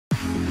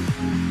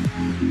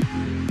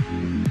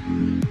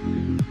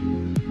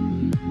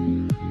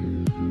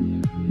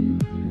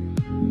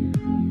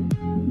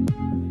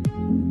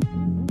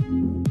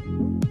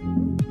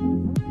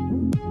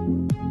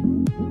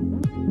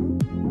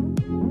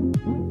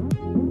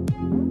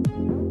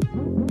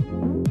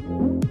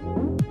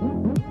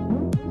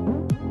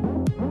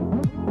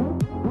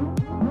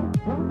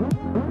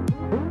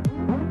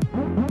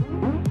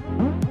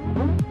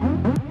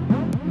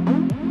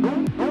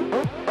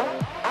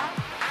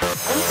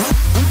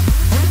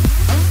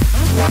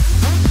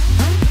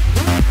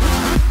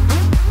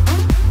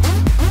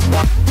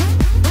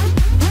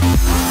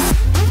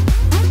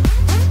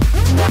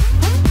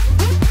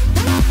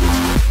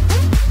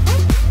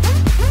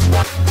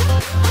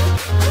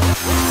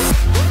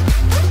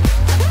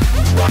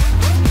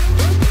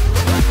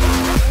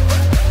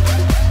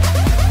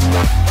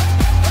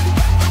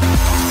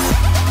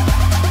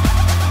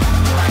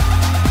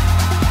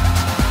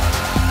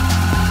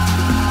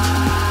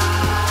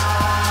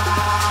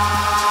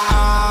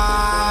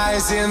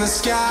In the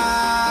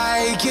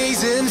sky,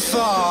 gazing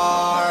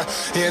far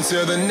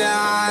into the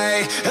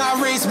night, I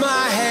raise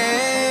my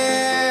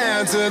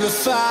hand to the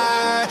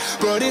fire,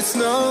 but it's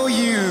no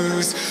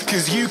use,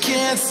 'cause you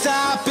can't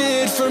stop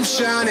it from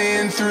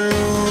shining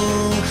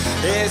through.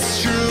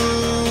 It's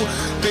true,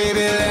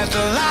 baby, let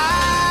the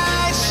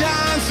light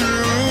shine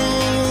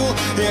through.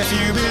 If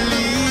you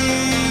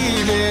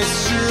believe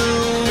it's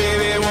true,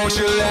 baby, won't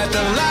you let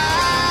the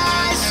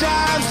light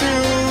shine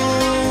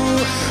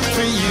through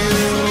for you,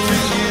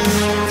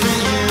 for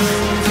you.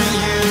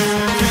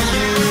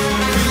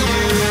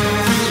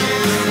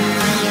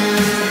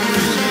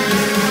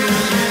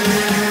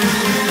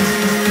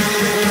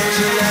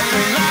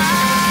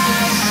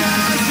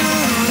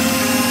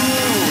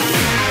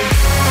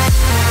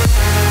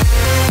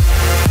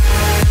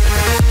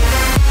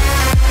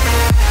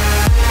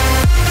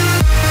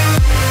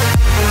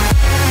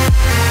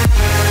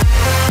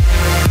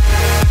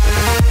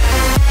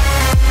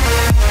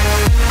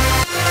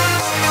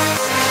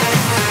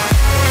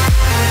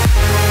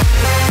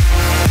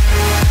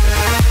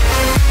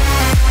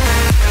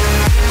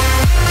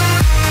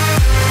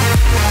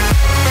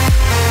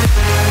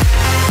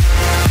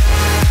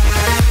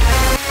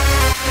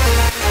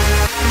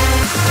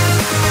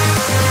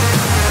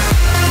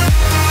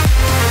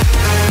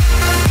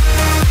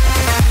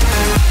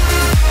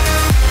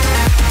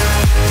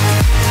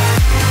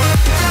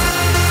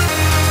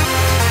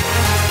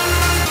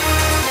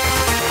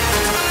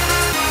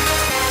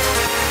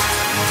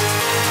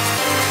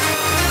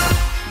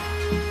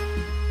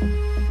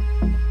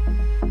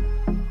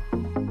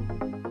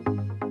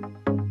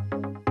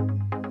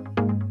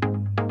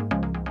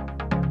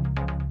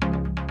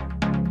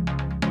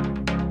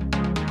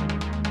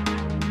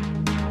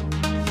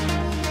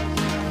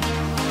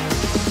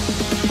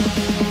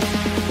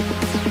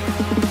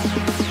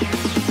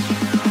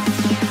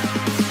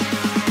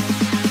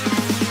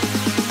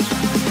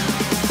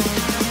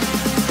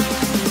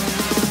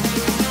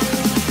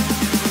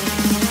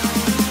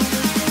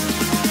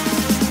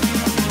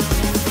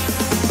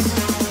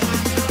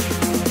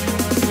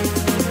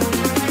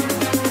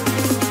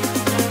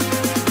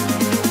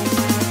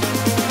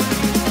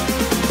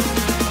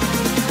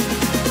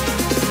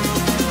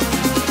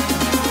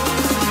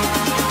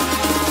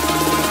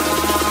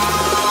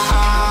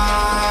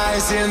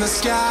 In the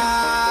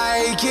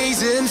sky,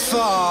 gazing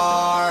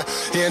far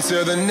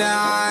into the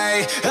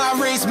night, I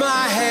raise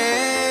my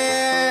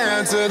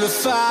hand to the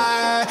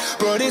fire,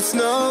 but it's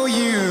no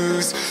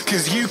use,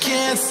 'cause you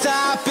can't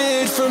stop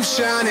it from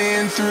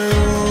shining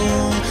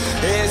through.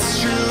 It's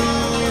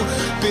true,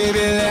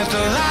 baby, let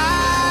the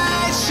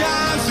light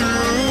shine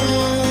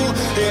through.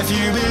 If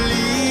you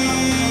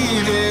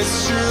believe it's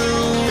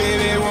true,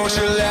 baby, won't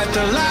you let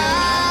the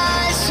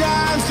light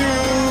shine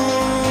through?